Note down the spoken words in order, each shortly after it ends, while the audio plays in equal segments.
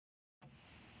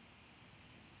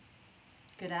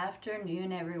Good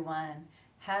afternoon, everyone.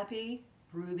 Happy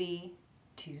Ruby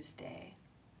Tuesday.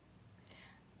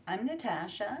 I'm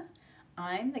Natasha.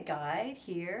 I'm the guide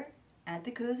here at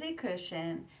the Cozy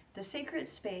Cushion, the sacred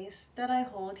space that I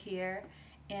hold here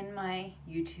in my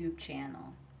YouTube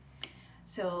channel.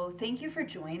 So thank you for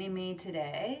joining me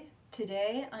today.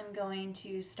 Today I'm going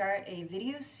to start a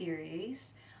video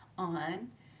series on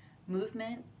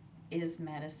movement is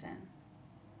medicine.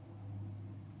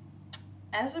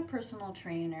 As a personal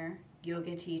trainer,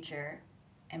 yoga teacher,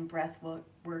 and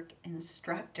breathwork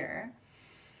instructor,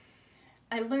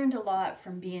 I learned a lot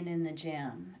from being in the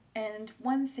gym. And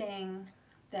one thing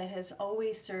that has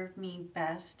always served me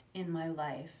best in my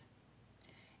life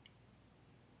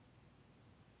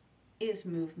is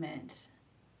movement,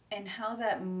 and how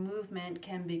that movement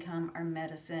can become our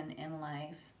medicine in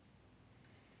life.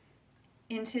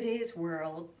 In today's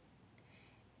world,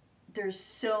 there's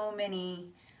so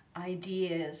many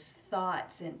ideas,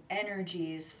 thoughts, and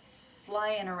energies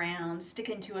flying around,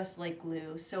 sticking to us like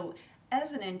glue. So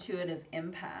as an intuitive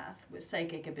empath with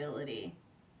psychic ability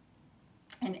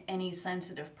and any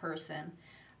sensitive person,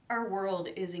 our world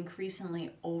is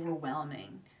increasingly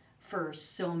overwhelming for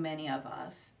so many of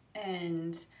us.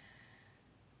 And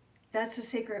that's a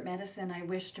sacred medicine I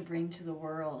wish to bring to the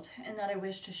world, and that I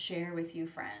wish to share with you,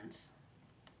 friends,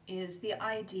 is the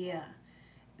idea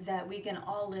that we can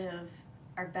all live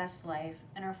our best life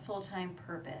and our full-time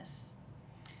purpose.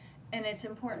 And it's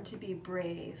important to be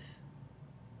brave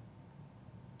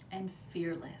and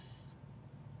fearless,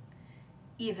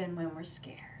 even when we're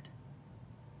scared.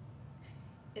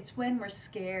 It's when we're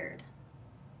scared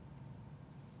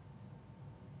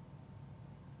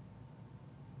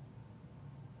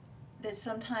that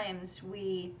sometimes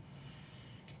we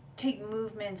take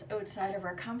movements outside of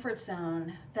our comfort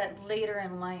zone that later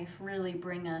in life really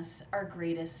bring us our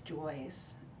greatest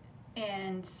joys.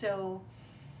 And so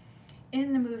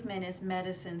in the Movement is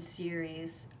Medicine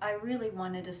series, I really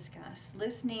want to discuss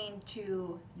listening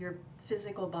to your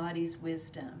physical body's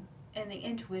wisdom and the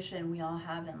intuition we all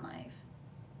have in life.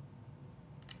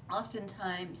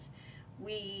 Oftentimes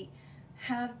we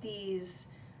have these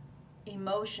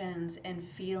emotions and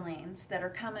feelings that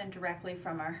are coming directly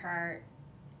from our heart,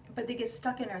 but they get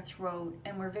stuck in our throat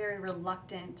and we're very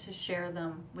reluctant to share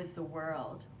them with the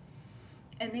world.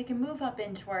 And they can move up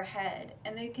into our head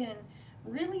and they can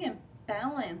really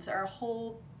imbalance our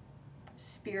whole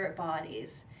spirit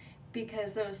bodies,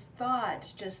 because those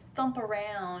thoughts just thump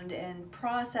around and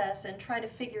process and try to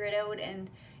figure it out. And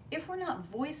if we're not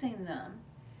voicing them,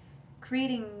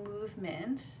 creating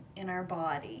movement in our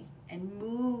body and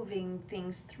moving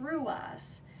things through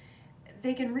us,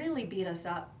 they can really beat us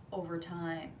up over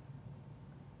time.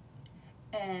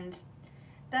 And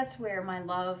that's where my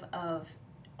love of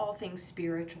all things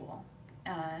spiritual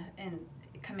and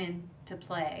come into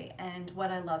play. And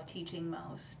what I love teaching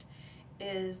most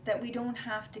is that we don't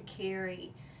have to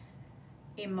carry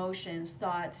emotions,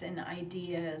 thoughts, and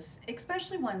ideas,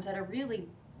 especially ones that are really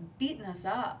beating us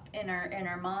up in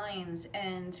our minds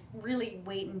and really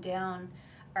weighting down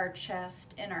our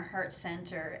chest and our heart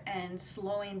center and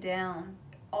slowing down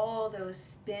all those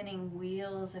spinning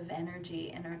wheels of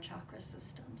energy in our chakra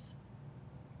systems.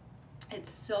 It's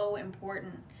so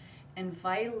important and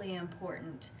vitally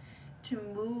important to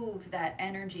move that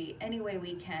energy any way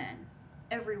we can,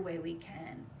 every way we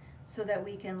can, so that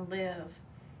we can live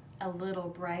a little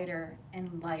brighter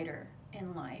and lighter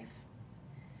in life.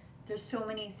 There's so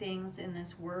many things in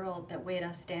this world that weight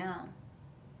us down.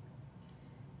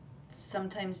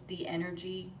 Sometimes the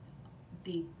energy,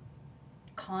 the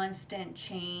constant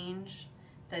change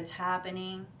that's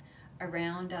happening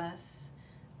around us,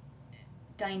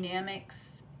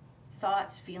 dynamics,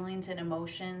 thoughts, feelings, and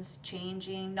emotions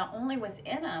changing, not only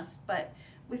within us, but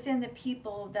within the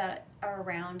people that are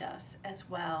around us as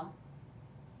well.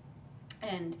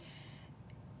 And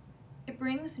it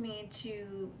brings me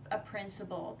to a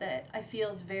principle that I feel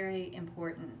is very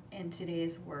important in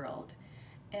today's world,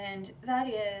 and that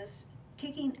is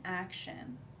taking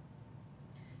action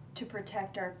to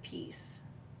protect our peace.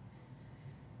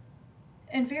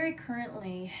 And very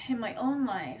currently in my own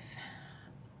life,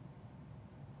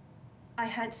 I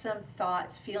had some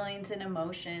thoughts, feelings, and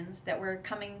emotions that were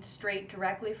coming straight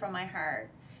directly from my heart.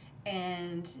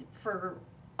 And for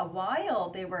a while,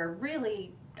 they were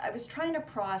really, I was trying to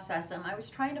process them. I was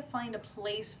trying to find a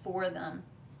place for them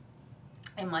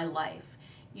in my life.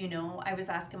 You know, I was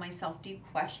asking myself deep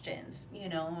questions. You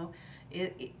know,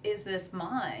 is this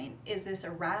mine? Is this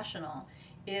irrational?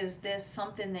 Is this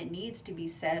something that needs to be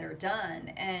said or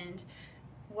done? And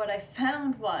what I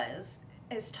found was,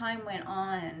 as time went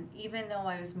on, even though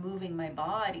I was moving my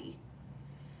body,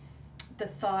 the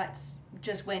thoughts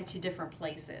just went to different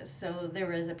places. So there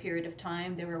was a period of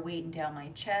time they were weighting down my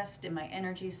chest and my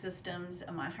energy systems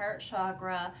and my heart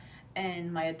chakra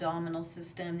and my abdominal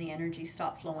system. The energy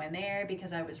stopped flowing there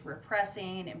because I was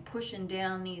repressing and pushing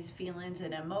down these feelings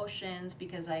and emotions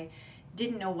because I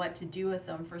didn't know what to do with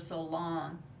them for so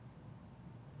long.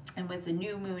 And with the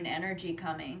new moon energy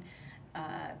coming,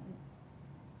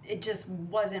 it just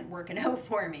wasn't working out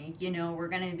for me. You know, we're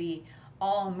going to be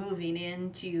all moving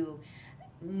into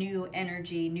new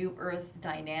energy, new earth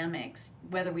dynamics,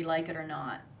 whether we like it or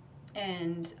not.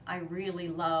 And I really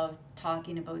love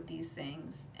talking about these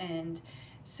things. And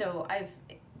so I've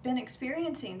been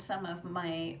experiencing some of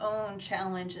my own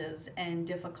challenges and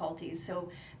difficulties. So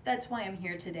that's why I'm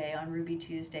here today on Ruby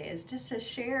Tuesday, is just to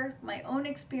share my own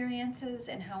experiences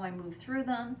and how I move through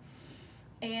them.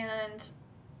 And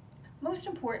most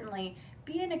importantly,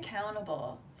 being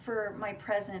accountable for my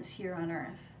presence here on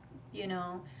earth. You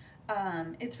know,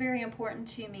 it's very important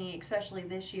to me, especially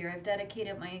this year. I've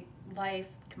dedicated my life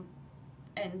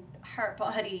and heart,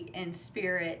 body, and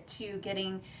spirit to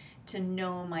getting to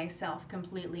know myself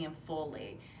completely and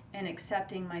fully, and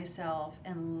accepting myself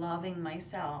and loving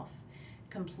myself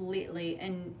completely,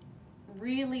 and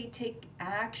really take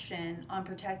action on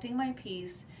protecting my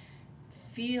peace,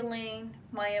 feeling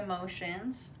my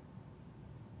emotions,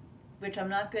 which I'm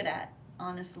not good at.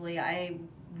 Honestly, I'm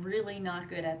really not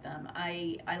good at them.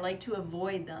 I like to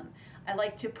avoid them. I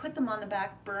like to put them on the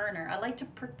back burner. I like to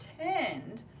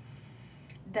pretend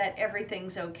that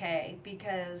everything's okay,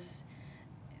 because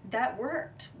that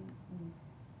worked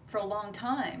for a long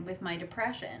time with my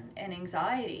depression and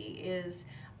anxiety. Is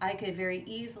I could very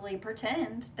easily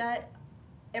pretend that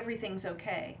everything's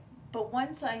okay. But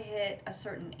once I hit a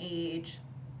certain age,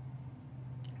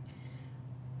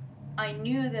 I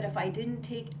knew that if I didn't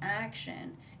take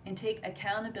action and take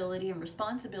accountability and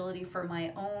responsibility for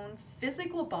my own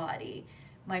physical body,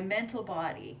 my mental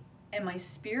body, and my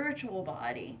spiritual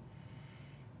body,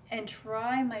 and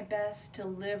try my best to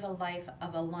live a life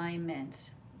of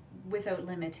alignment without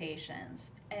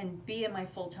limitations and be in my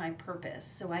full-time purpose,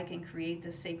 so I can create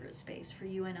this sacred space for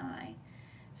you and I,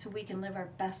 so we can live our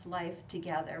best life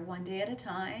together, one day at a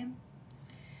time.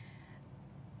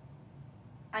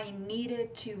 I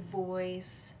needed to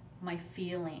voice my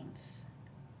feelings.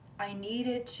 I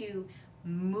needed to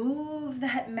move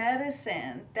that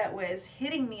medicine that was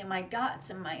hitting me in my guts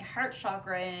and my heart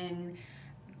chakra and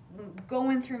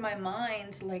going through my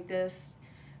mind like this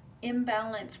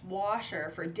imbalanced washer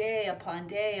for day upon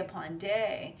day upon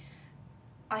day.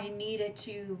 I needed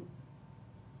to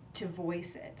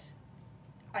voice it.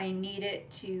 I needed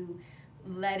to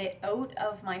let it out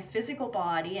of my physical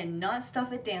body and not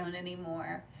stuff it down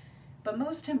anymore. But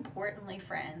most importantly,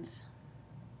 friends,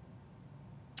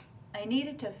 I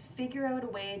needed to figure out a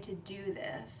way to do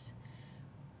this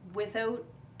without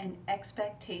an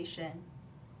expectation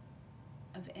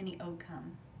of any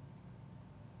outcome.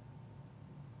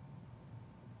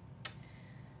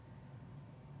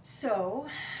 So,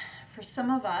 for some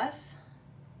of us,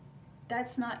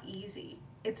 that's not easy.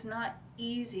 It's not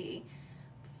easy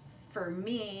for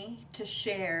me to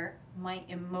share my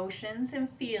emotions and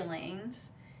feelings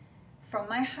from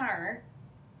my heart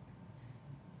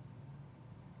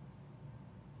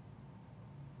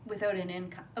without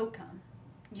an outcome,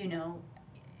 you know.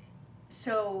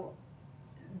 So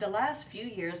the last few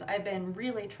years, I've been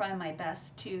really trying my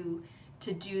best to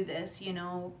do this, you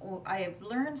know. I have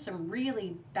learned some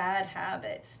really bad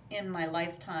habits in my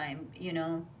lifetime, you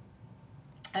know.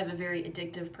 I have a very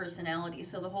addictive personality.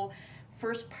 So the whole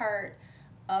first part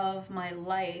of my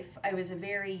life, I was a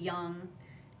very young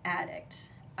addict.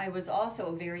 I was also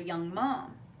a very young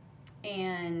mom.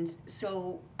 And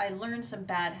so I learned some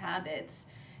bad habits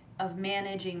of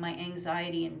managing my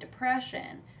anxiety and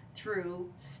depression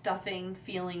through stuffing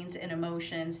feelings and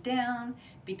emotions down,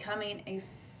 becoming a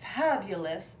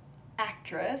fabulous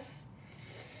actress,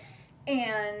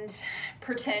 and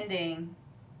pretending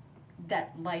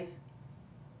that life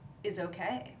is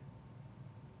okay.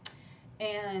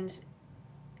 And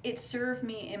it served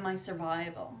me in my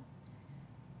survival.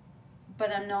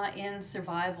 But I'm not in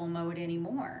survival mode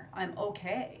anymore. I'm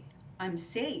okay. I'm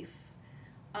safe.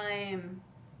 I'm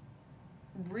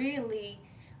really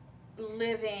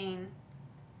living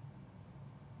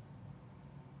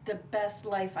the best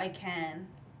life I can.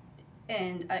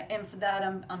 And for that,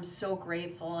 I'm so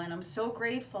grateful. And I'm so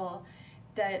grateful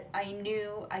that I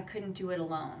knew I couldn't do it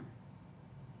alone.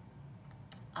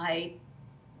 I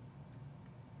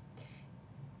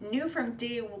knew from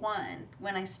day one,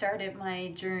 when I started my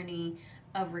journey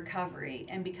of recovery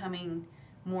and becoming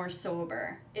more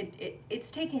sober.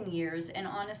 It's taken years, and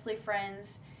honestly,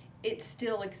 friends, it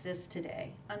still exists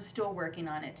today. I'm still working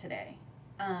on it today.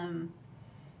 And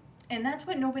that's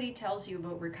what nobody tells you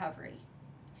about recovery.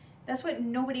 That's what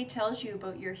nobody tells you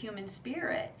about your human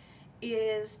spirit,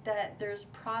 is that there's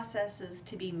processes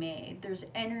to be made. There's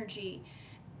energy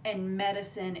and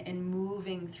medicine and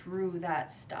moving through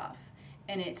that stuff.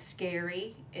 And it's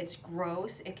scary, it's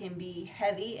gross, it can be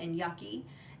heavy and yucky,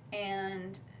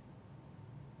 and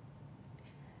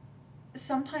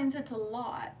sometimes it's a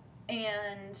lot.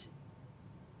 And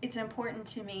it's important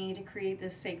to me to create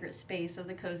this sacred space of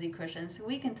the Cozy Cushion so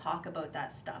we can talk about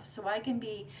that stuff. So I can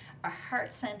be a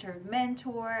heart-centered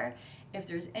mentor. If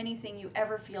there's anything you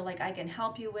ever feel like I can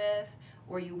help you with,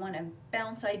 or you want to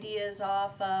bounce ideas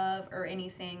off of, or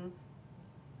anything,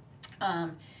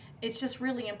 it's just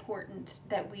really important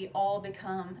that we all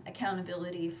become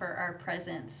accountability for our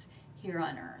presence here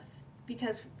on earth.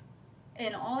 Because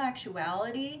in all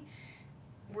actuality,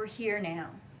 we're here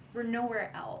now. We're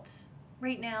nowhere else.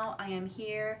 Right now, I am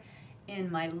here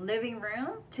in my living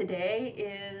room. Today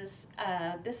is,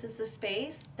 this is the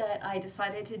space that I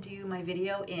decided to do my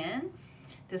video in.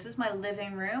 This is my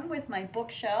living room with my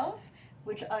bookshelf,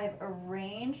 which I've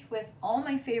arranged with all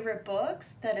my favorite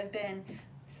books that have been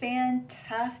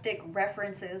fantastic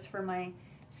references for my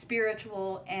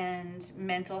spiritual and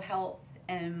mental health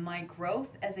and my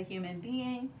growth as a human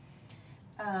being.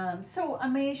 So I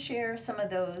may share some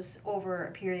of those over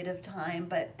a period of time,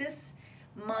 but this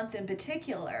month in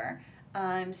particular,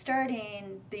 I'm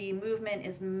starting the Movement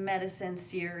is Medicine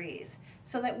series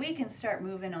so that we can start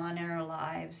moving on in our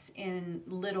lives in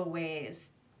little ways.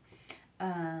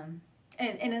 And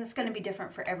it's going to be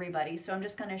different for everybody. So I'm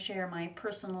just going to share my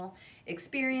personal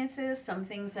experiences, some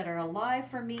things that are alive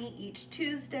for me each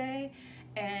Tuesday.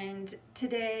 And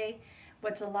today,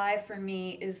 what's alive for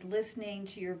me is listening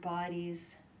to your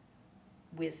body's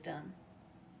wisdom.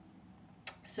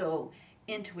 So,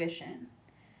 intuition.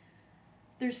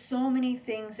 There's so many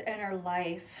things in our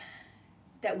life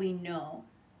that we know,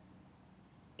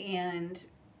 and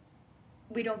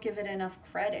we don't give it enough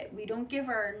credit. We don't give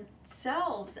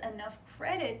ourselves enough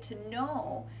credit to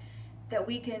know that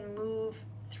we can move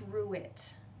through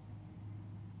it.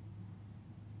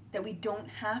 That we don't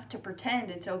have to pretend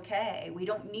it's okay. We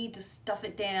don't need to stuff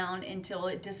it down until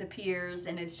it disappears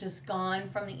and it's just gone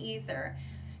from the ether.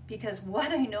 Because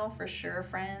what I know for sure,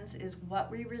 friends, is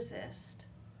what we resist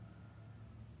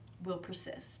will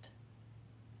persist.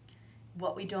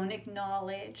 What we don't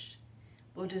acknowledge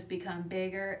will just become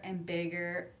bigger and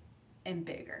bigger and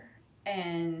bigger.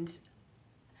 And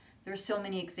there's so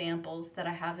many examples that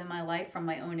I have in my life from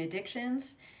my own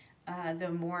addictions. The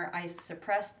more I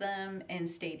suppressed them and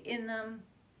stayed in them,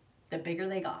 the bigger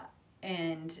they got.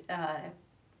 And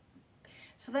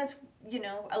so that's,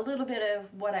 a little bit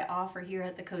of what I offer here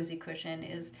at the Cozy Cushion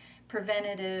is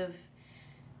preventative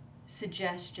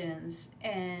suggestions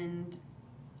and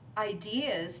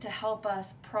ideas to help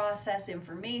us process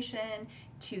information,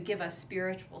 to give us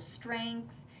spiritual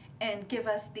strength, and give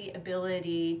us the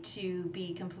ability to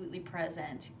be completely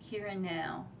present here and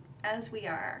now as we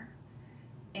are,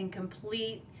 in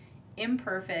complete,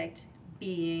 imperfect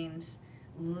beings,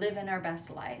 living our best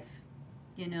life,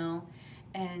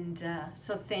 And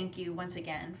so thank you once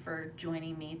again for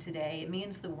joining me today. It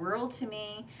means the world to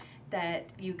me that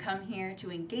you come here to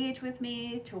engage with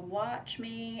me, to watch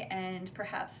me, and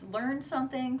perhaps learn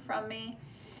something from me.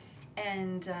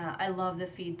 And I love the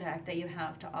feedback that you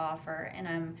have to offer. And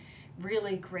I'm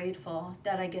really grateful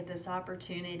that I get this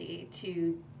opportunity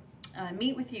to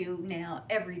meet with you now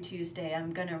every Tuesday.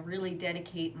 I'm going to really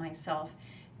dedicate myself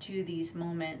to these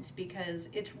moments because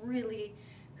it's really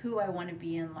who I want to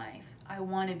be in life. I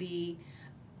want to be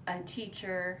a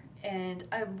teacher, and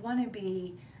I want to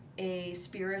be a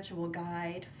spiritual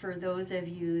guide for those of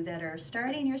you that are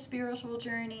starting your spiritual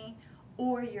journey,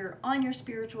 or you're on your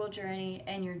spiritual journey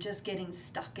and you're just getting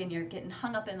stuck and you're getting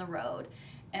hung up in the road.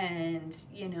 And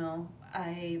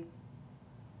I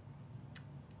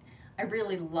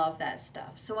really love that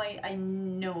stuff. So I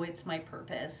know it's my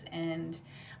purpose, and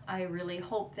I really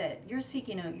hope that you're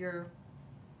seeking out your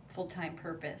full-time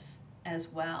purpose as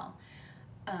well.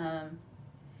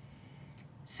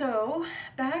 So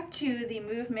back to the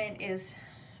Movement is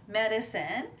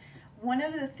Medicine. One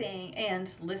of the things, and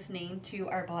listening to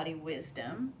our body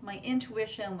wisdom, my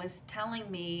intuition was telling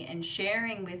me and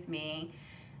sharing with me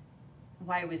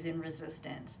why I was in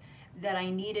resistance, that I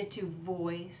needed to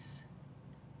voice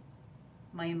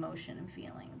my emotion and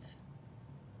feelings.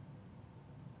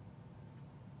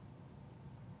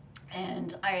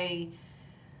 And I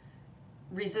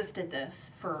resisted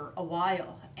this for a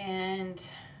while, and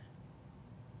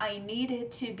I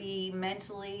needed to be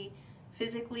mentally,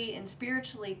 physically, and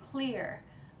spiritually clear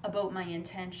about my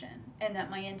intention, and that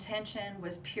my intention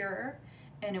was pure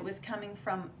and it was coming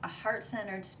from a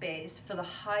heart-centered space for the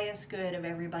highest good of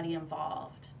everybody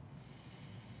involved.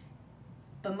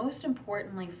 But most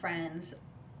importantly, friends,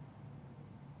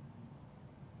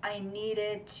 I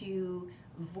needed to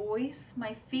voice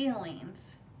my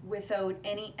feelings without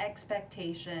any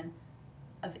expectation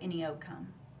of any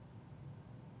outcome.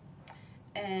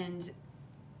 And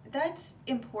that's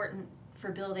important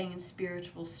for building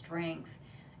spiritual strength,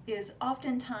 is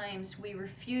oftentimes we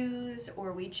refuse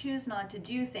or we choose not to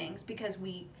do things because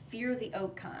we fear the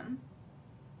outcome.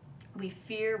 We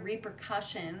fear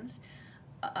repercussions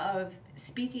of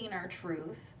speaking our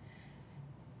truth,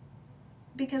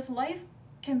 because life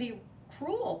can be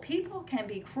cruel. People can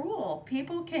be cruel.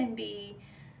 People can be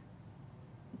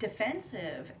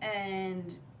defensive,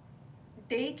 and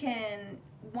they can,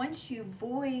 once you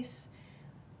voice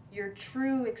your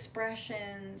true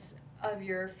expressions of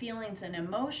your feelings and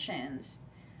emotions,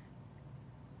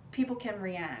 people can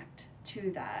react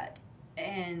to that.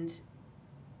 And,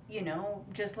 you know,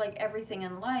 just like everything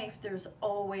in life, there's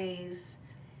always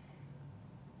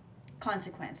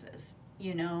consequences,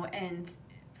 you know. And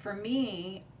for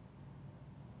me,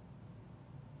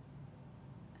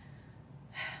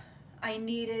 I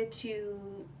needed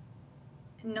to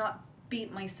not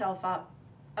beat myself up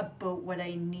about what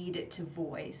I needed to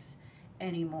voice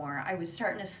anymore. I was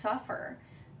starting to suffer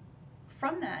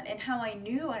from that. And how I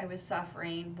knew I was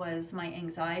suffering was my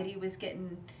anxiety was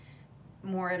getting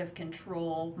more out of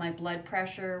control. My blood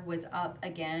pressure was up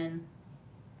again,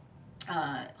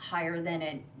 higher than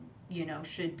it, you know,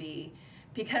 should be,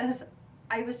 because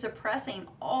I was suppressing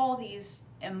all these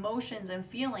emotions and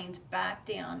feelings back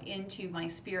down into my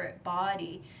spirit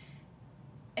body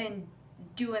and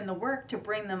doing the work to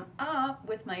bring them up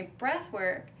with my breath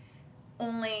work,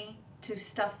 only to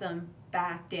stuff them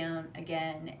back down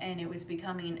again. And it was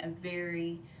becoming a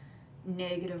very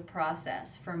negative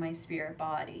process for my spirit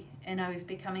body, and I was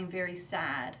becoming very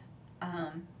sad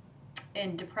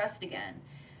and depressed again.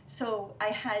 So I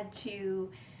had to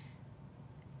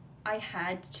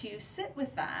sit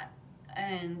with that.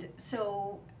 And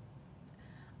so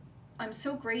I'm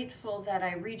so grateful that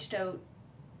I reached out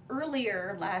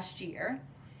earlier last year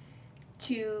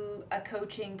to a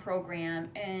coaching program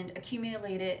and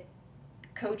accumulated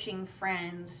coaching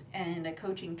friends and a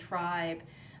coaching tribe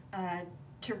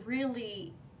to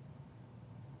really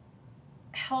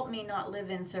help me not live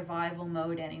in survival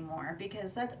mode anymore,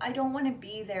 because I don't want to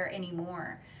be there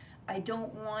anymore. I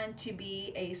don't want to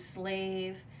be a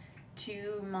slave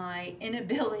to my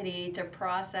inability to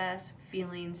process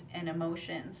feelings and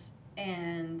emotions.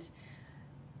 And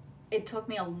it took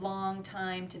me a long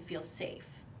time to feel safe.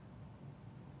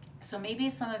 So maybe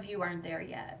some of you aren't there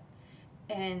yet.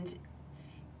 And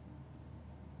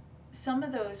some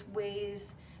of those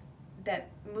ways that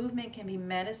movement can be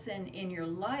medicine in your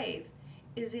life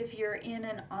is if you're in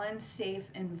an unsafe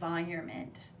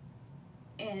environment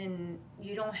and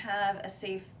you don't have a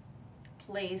safe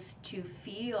place to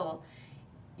feel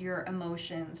your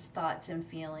emotions, thoughts, and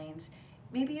feelings.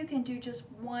 Maybe you can do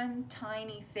just one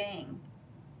tiny thing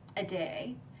a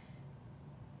day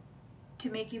to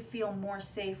make you feel more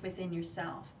safe within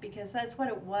yourself, because that's what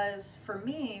it was for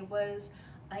me. Was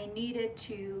I needed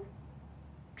to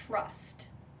trust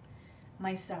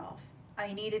myself.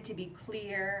 I needed to be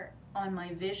clear on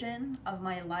my vision of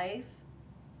my life,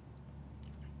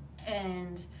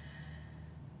 and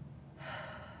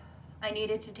I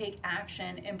needed to take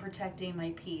action in protecting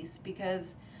my peace,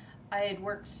 because I had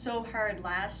worked so hard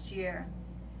last year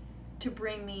to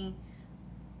bring me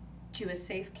to a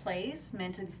safe place,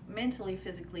 mentally,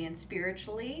 physically, and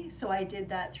spiritually. So I did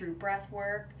that through breath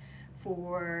work.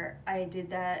 I did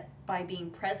that by being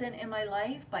present in my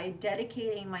life, by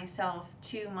dedicating myself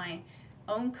to my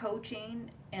own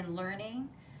coaching and learning,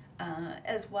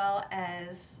 as well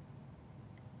as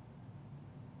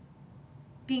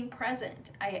being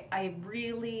present. I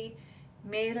really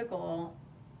made a goal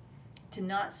to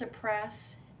not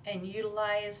suppress and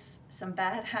utilize some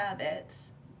bad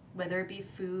habits, whether it be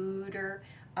food or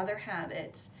other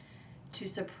habits, to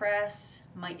suppress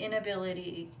my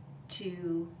inability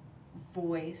to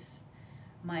voice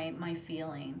my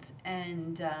feelings.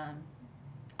 And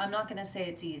I'm not going to say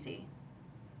it's easy,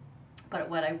 but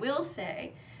what I will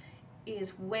say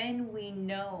is when we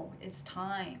know it's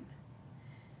time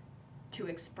to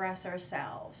express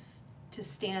ourselves, to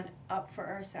stand up for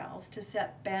ourselves, to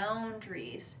set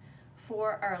boundaries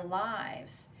for our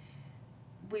lives,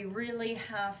 we really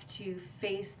have to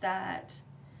face that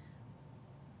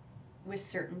with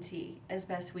certainty as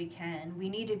best we can. We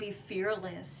need to be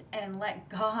fearless and let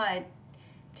God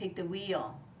take the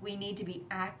wheel. We need to be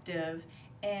active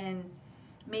and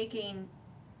making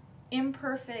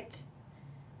imperfect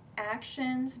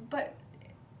actions, but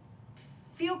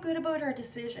feel good about our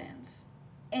decisions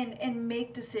and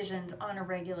make decisions on a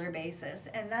regular basis.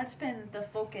 And that's been the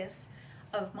focus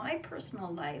of my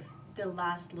personal life the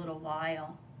last little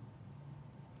while.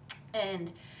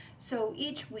 And so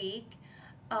each week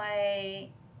I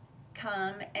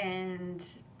come and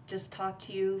just talk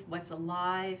to you what's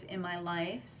alive in my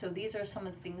life. So these are some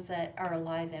of the things that are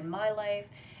alive in my life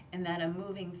and that I'm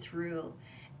moving through.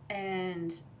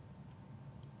 And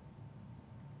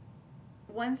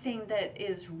one thing that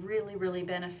is really, really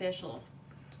beneficial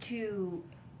to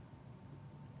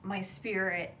my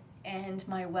spirit and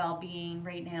my well-being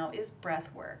right now is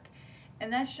breath work.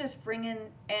 And that's just bringing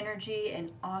energy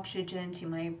and oxygen to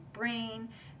my brain,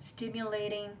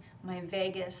 stimulating my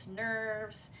vagus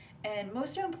nerves, and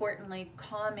most importantly,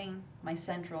 calming my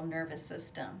central nervous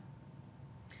system.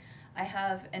 I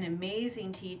have an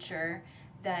amazing teacher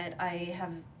that I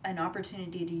have an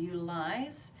opportunity to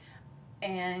utilize,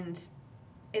 and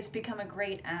it's become a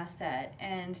great asset.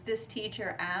 And this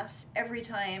teacher asks every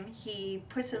time he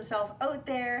puts himself out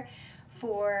there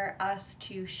for us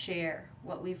to share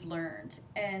what we've learned.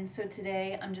 And so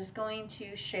today I'm just going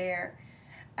to share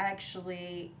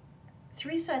actually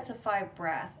 3 sets of 5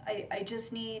 breath. I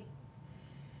just need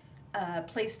a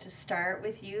place to start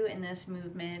with you in this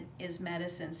Movement is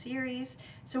Medicine series.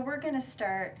 So we're going to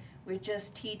start with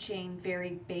just teaching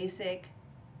very basic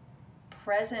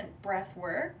present breath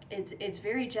work. It's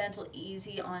very gentle,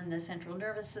 easy on the central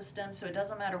nervous system, so it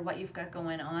doesn't matter what you've got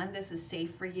going on. This is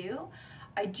safe for you.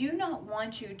 I do not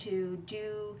want you to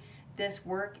do this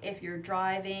work if you're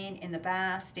driving, in the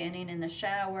bath, standing in the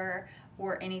shower,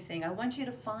 or anything. I want you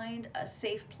to find a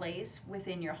safe place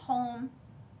within your home,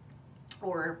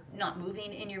 or not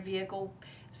moving in your vehicle,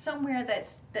 somewhere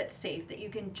that's safe, that you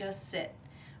can just sit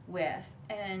with.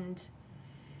 And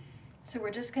so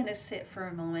we're just going to sit for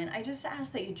a moment. I just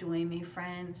ask that you join me,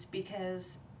 friends,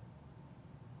 because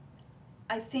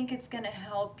I think it's going to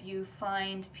help you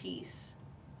find peace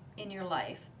in your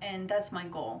life. And that's my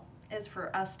goal, is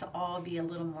for us to all be a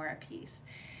little more at peace.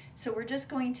 So we're just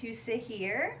going to sit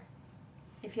here.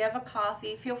 If you have a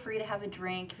coffee, feel free to have a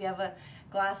drink. If you have a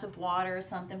glass of water or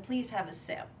something, please have a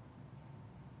sip.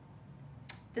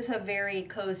 This is a very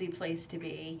cozy place to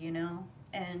be, you know,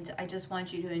 and I just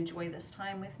want you to enjoy this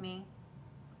time with me.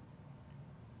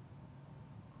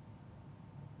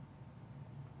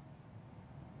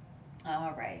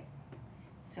 All right,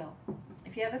 so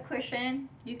if you have a cushion,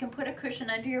 you can put a cushion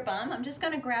under your bum. I'm just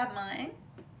going to grab mine.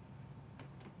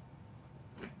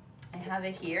 I have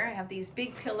it here. I have these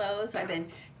big pillows I've been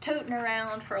toting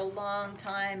around for a long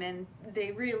time, and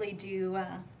they really do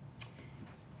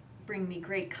bring me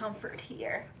great comfort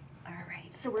here. All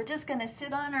right, so we're just going to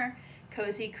sit on our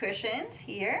cozy cushions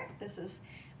here. This is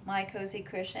my cozy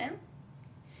cushion.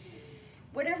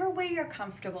 Whatever way you're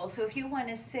comfortable. So if you want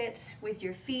to sit with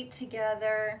your feet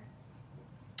together,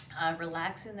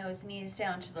 relaxing those knees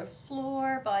down to the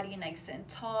floor, body nice and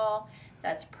tall,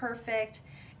 that's perfect.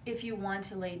 If you want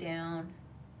to lay down,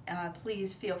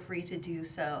 please feel free to do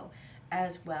so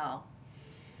as well.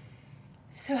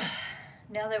 So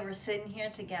now that we're sitting here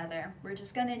together, we're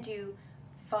just going to do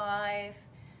 5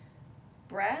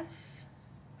 breaths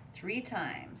 3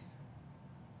 times.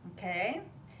 Okay?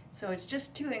 So it's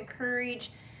just to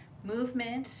encourage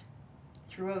movement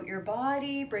throughout your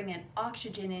body, bring in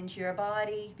oxygen into your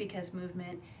body, because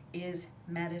movement is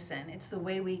medicine. It's the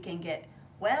way we can get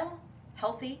well,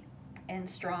 healthy, and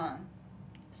strong.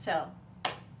 So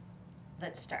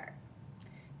let's start.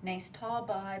 Nice tall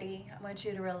body. I want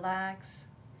you to relax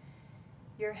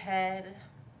your head,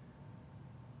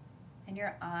 and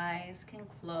your eyes can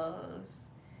close.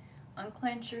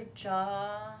 Unclench your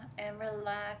jaw and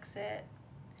relax it.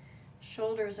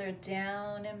 Shoulders are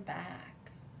down and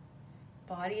back.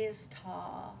 Body is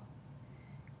tall.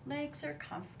 Legs are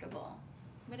comfortable.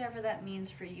 Whatever that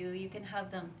means for you, you can have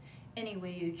them any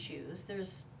way you choose.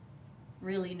 There's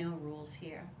really no rules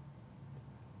here.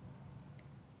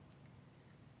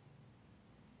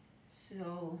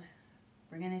 So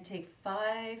we're going to take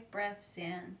 5 breaths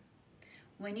in.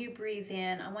 When you breathe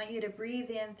in, I want you to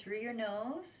breathe in through your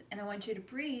nose, and I want you to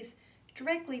breathe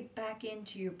directly back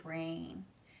into your brain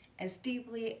as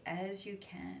deeply as you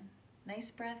can. Nice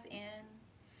breath in.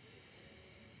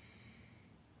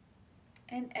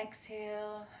 And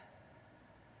exhale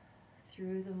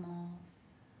through the mouth.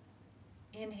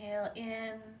 Inhale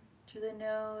in through the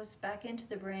nose, back into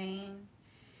the brain.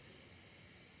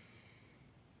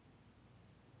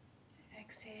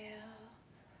 Exhale.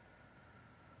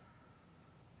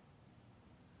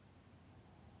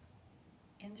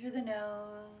 In through the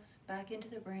nose, back into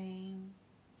the brain.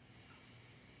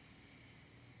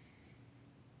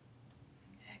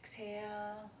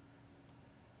 Exhale.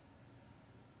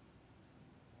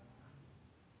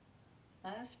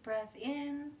 Last breath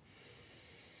in.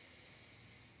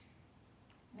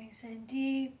 Nice and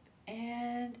deep.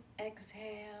 And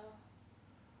exhale.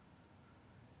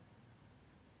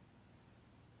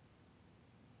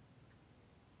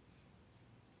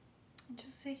 And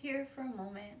just sit here for a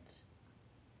moment.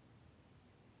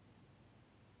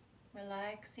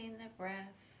 Relaxing the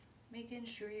breath, making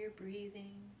sure you're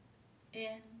breathing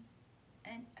in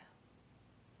and out.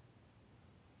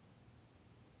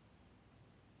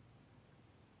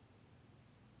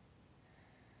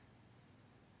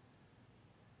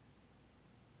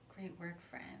 Great work,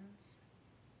 friends.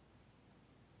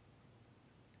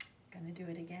 Gonna do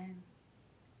it again.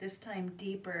 This time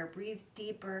deeper. Breathe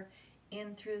deeper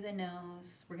in through the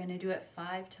nose. We're gonna do it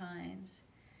 5 times.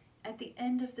 At the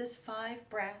end of this 5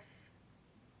 breath,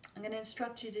 I'm gonna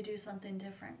instruct you to do something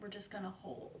different. We're just gonna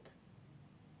hold.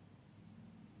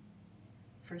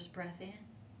 First breath in.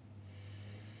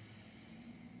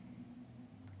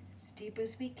 As deep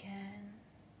as we can.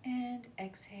 And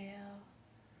exhale.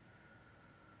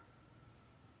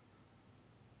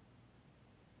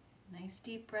 Nice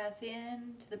deep breath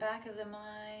in to the back of the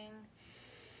mind.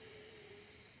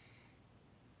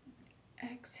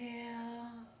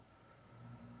 Exhale.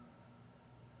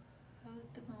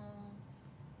 Out the mouth.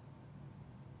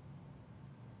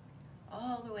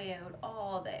 All the way out,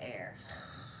 all the air.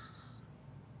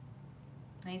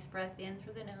 Nice breath in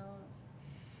through the nose.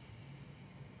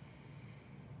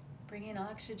 Bringing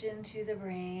oxygen to the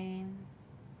brain.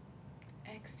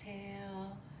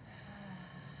 Exhale.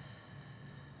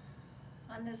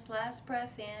 On this last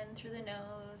breath in through the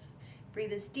nose,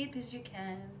 breathe as deep as you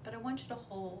can, but I want you to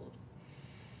hold.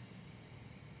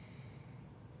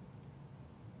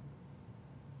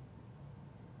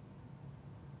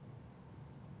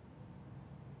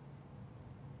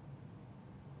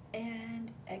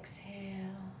 And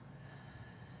exhale.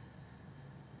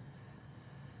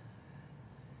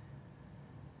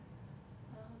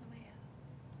 All the way out.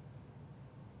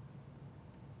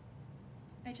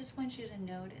 I just want you to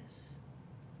notice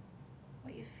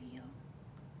what you feel.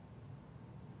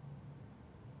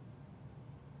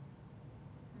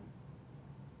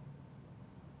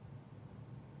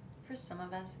 For some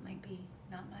of us, it might be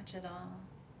not much at all.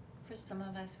 For some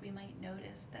of us, we might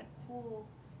notice that cool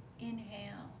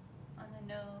inhale on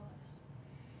the nose,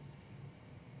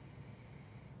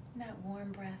 and that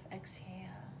warm breath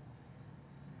exhale.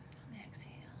 And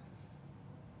exhale.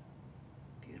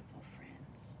 Beautiful,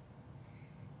 friends.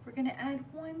 We're going to add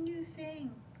one new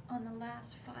thing on the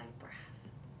last 5 breaths.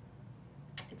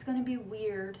 It's going to be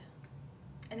weird,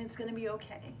 and it's going to be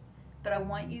okay. But I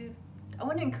want to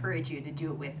encourage you to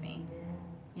do it with me,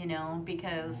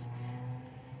 because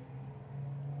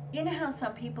you know how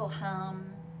some people hum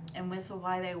and whistle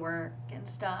while they work and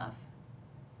stuff?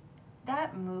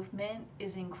 That movement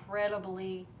is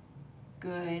incredibly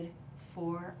good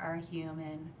for our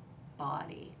human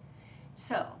body.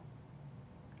 So,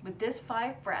 with this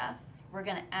 5 breath, we're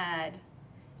going to add,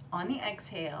 on the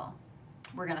exhale,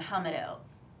 we're going to hum it out.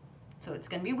 So it's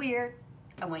going to be weird.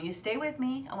 I want you to stay with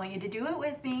me. I want you to do it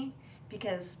with me,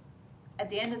 because at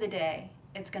the end of the day,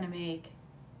 it's going to make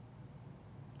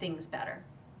things better.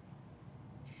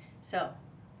 So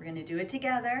we're going to do it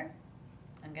together.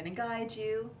 I'm going to guide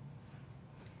you.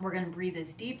 We're going to breathe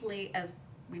as deeply as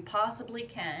we possibly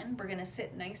can. We're going to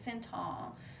sit nice and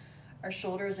tall. Our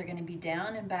shoulders are going to be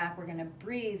down and back. We're going to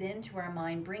breathe into our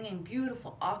mind, bringing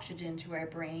beautiful oxygen to our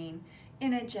brain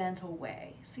in a gentle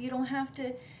way. So you don't have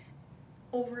to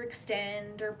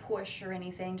overextend or push or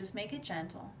anything. Just make it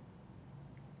gentle.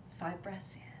 5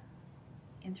 breaths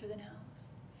in through the nose.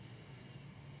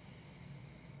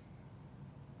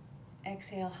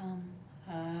 Exhale, hum.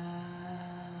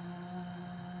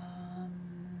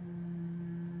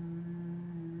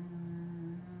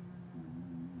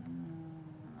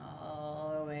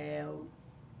 All the way out.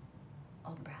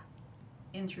 All the breath.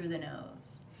 In through the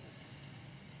nose.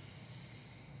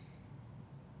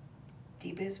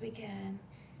 Deep as we can.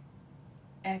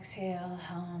 Exhale,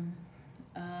 hum.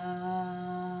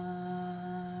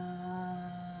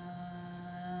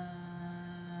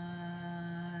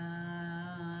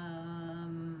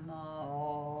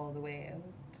 All the way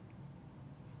out.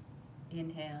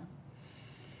 Inhale.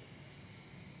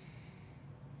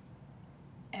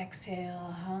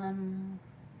 Exhale, hum.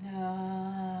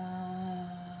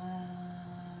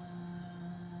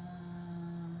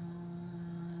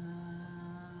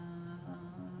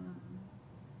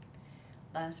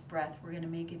 Last breath, we're going to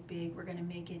make it big, we're going to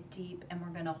make it deep, and we're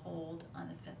going to hold on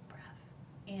the 5th breath.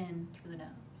 In through the nose.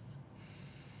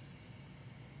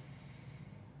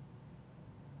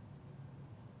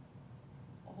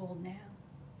 Hold now.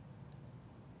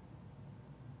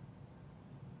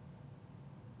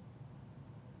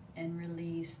 And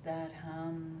release that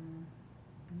hum.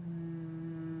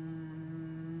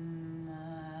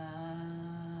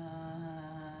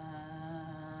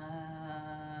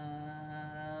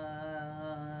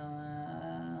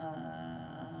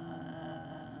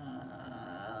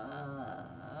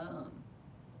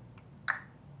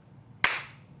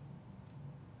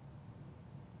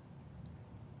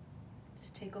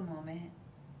 Just take a moment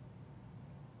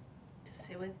to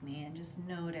sit with me and just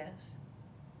notice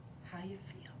how you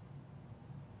feel.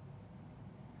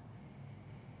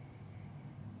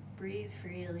 Breathe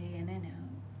freely in and out.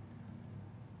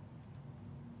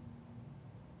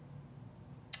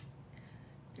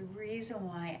 The reason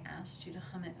why I asked you to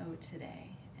hum it out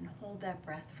today and hold that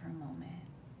breath for a moment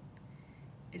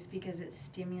is because it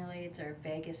stimulates our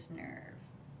vagus nerve.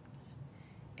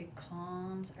 It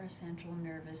calms our central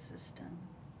nervous system.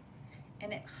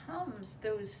 And it hums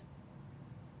those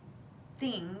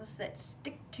things that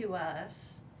stick to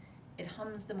us, it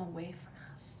hums them away from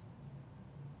us.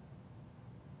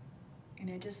 And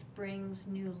it just brings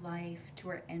new life to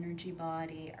our energy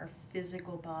body, our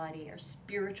physical body, our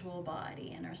spiritual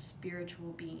body, and our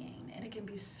spiritual being. And it can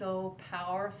be so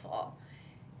powerful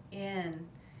in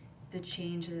the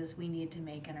changes we need to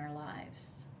make in our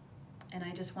lives. And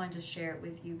I just wanted to share it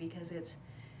with you because it's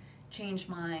changed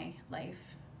my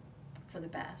life for the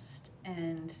best.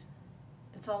 And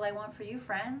that's all I want for you,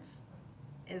 friends,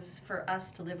 is for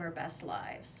us to live our best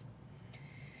lives.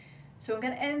 So I'm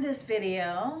going to end this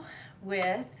video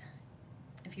with,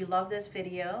 if you love this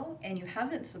video and you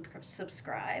haven't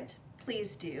subscribed,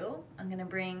 please do. I'm going to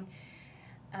bring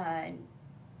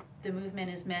the Movement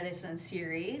is Medicine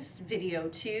series, video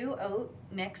 2, out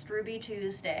next Ruby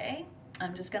Tuesday.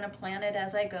 I'm just going to plan it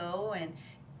as I go and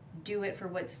do it for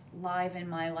what's live in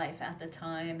my life at the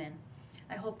time. And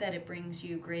I hope that it brings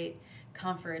you great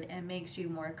comfort and makes you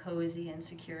more cozy and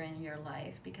secure in your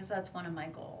life, because that's one of my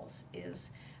goals, is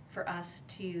for us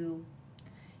to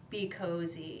be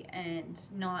cozy and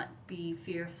not be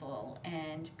fearful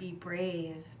and be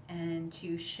brave and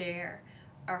to share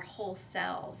our whole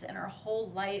selves and our whole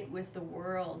light with the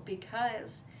world,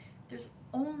 because there's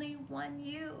only one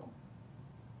you.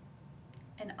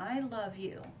 And I love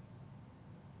you.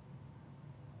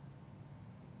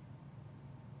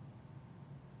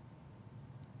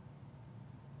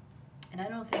 And I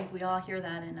don't think we all hear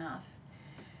that enough.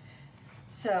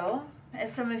 So,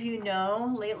 as some of you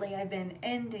know, lately I've been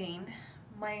ending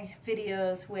my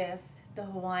videos with the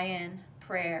Hawaiian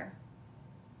prayer.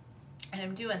 And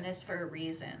I'm doing this for a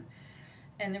reason.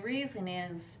 And the reason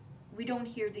is we don't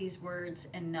hear these words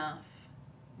enough.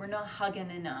 We're not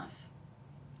hugging enough.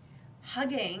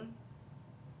 Hugging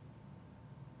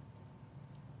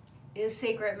is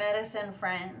sacred medicine,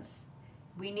 friends.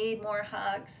 We need more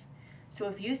hugs. So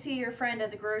if you see your friend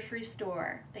at the grocery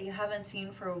store that you haven't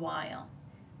seen for a while,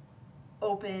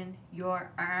 open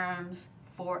your arms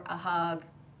for a hug.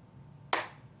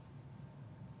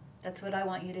 That's what I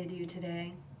want you to do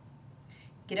today.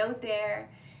 Get out there,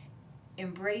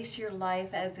 embrace your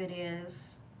life as it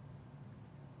is.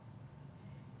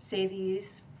 Say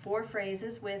these 4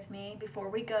 phrases with me before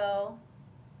we go.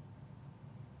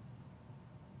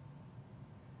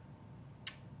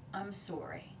 I'm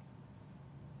sorry.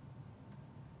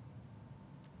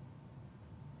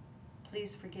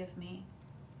 Please forgive me.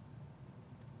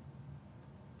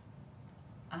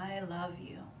 I love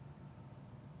you.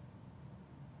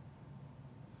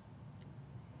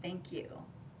 Thank you.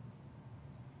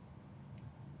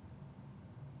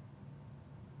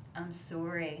 I'm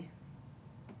sorry.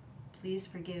 Please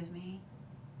forgive me.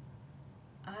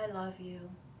 I love you.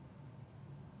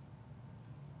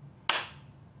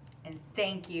 And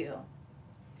thank you.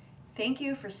 Thank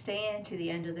you for staying to the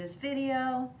end of this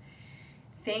video.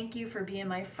 Thank you for being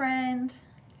my friend.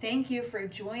 Thank you for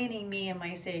joining me in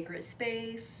my sacred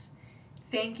space.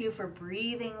 Thank you for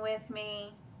breathing with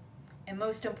me. And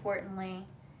most importantly,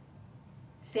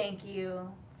 thank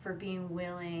you for being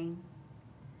willing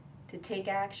to take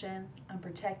action on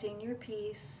protecting your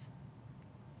peace,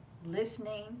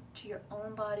 listening to your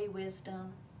own body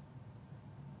wisdom.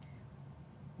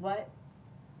 What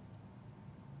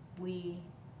we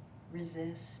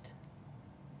resist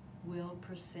will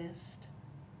persist.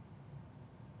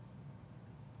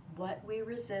 What we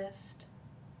resist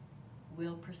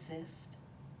will persist.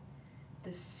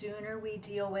 The sooner we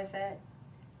deal with it,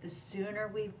 the sooner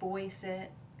we voice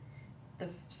it, the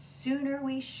sooner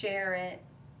we share it,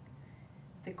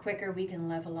 the quicker we can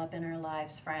level up in our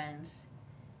lives, friends.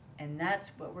 And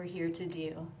that's what we're here to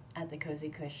do at the Cozy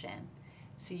Cushion.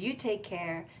 So you take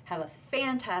care, have a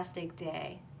fantastic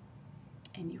day,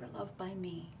 and you are loved by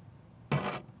me.